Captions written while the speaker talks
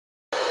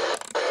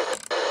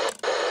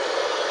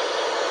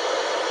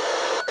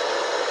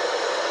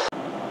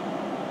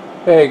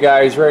Hey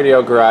guys,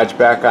 Radio Garage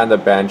back on the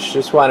bench.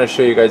 Just want to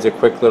show you guys a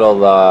quick little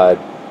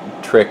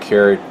trick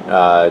here,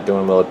 doing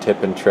a little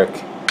tip and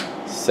trick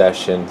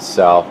session.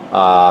 So,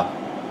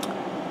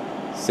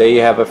 say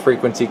you have a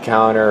frequency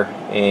counter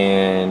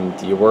and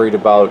you're worried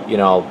about,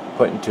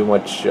 putting too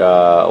much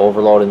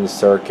overload in the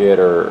circuit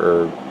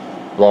or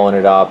blowing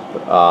it up,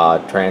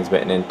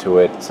 transmitting into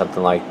it,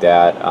 something like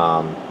that.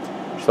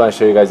 Just want to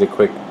show you guys a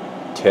quick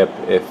tip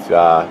if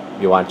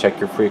you want to check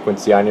your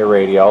frequency on your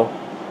radio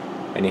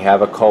and you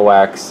have a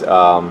coax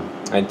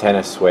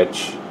antenna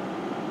switch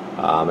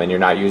and you're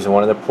not using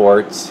one of the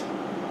ports.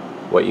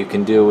 What you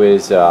can do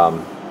is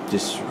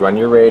just run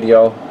your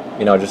radio,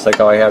 just like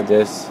how I have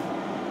this,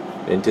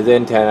 into the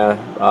antenna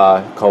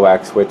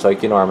coax switch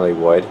like you normally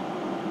would.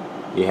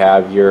 You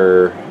have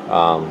your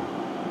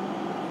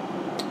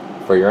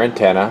for your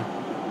antenna.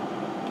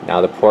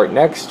 Now the port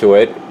next to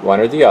it, one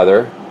or the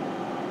other,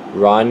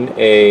 run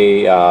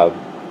a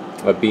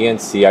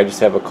BNC. I just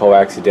have a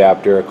coax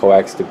adapter, a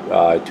coax to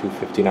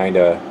 259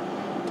 to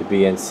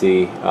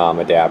BNC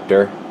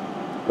adapter.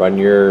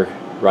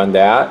 Run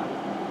that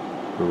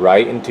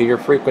right into your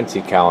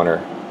frequency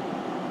counter,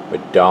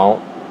 but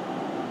don't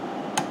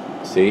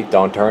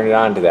turn it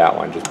on to that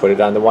one. Just put it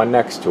on the one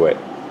next to it.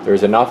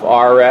 There's enough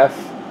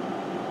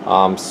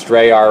RF,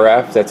 stray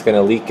RF, that's going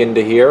to leak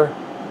into here,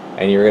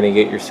 and you're going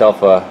to get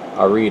yourself a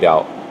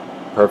readout.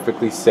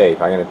 Perfectly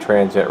safe. I'm going to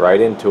transmit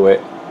right into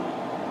it.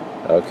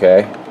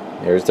 Okay.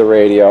 Here's the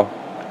radio.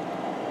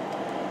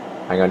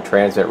 I'm going to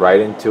transmit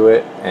right into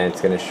it and it's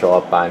going to show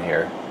up on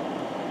here.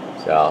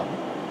 So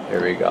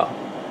here we go.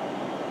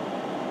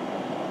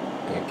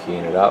 And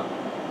keying it up.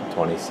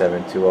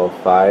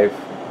 27205.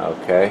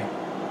 Okay.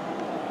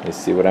 You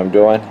see what I'm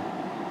doing?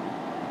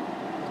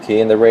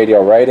 Keying the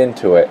radio right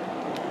into it.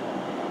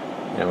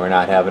 And we're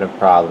not having a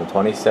problem.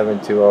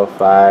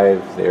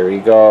 27205. There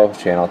you go.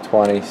 Channel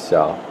 20.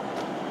 So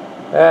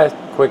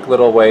quick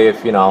little way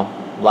if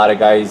a lot of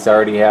guys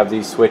already have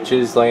these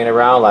switches laying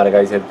around. A lot of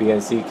guys have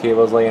BNC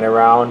cables laying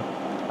around.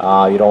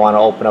 You don't want to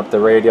open up the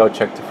radio,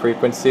 check the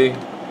frequency.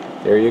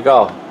 There you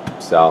go.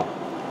 So,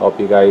 hope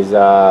you guys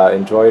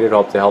enjoyed it.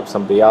 Hope to help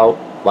somebody out.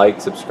 Like,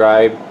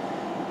 subscribe,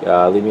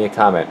 leave me a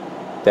comment.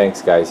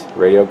 Thanks guys.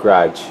 Radio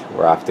Garage.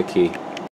 We're off the key.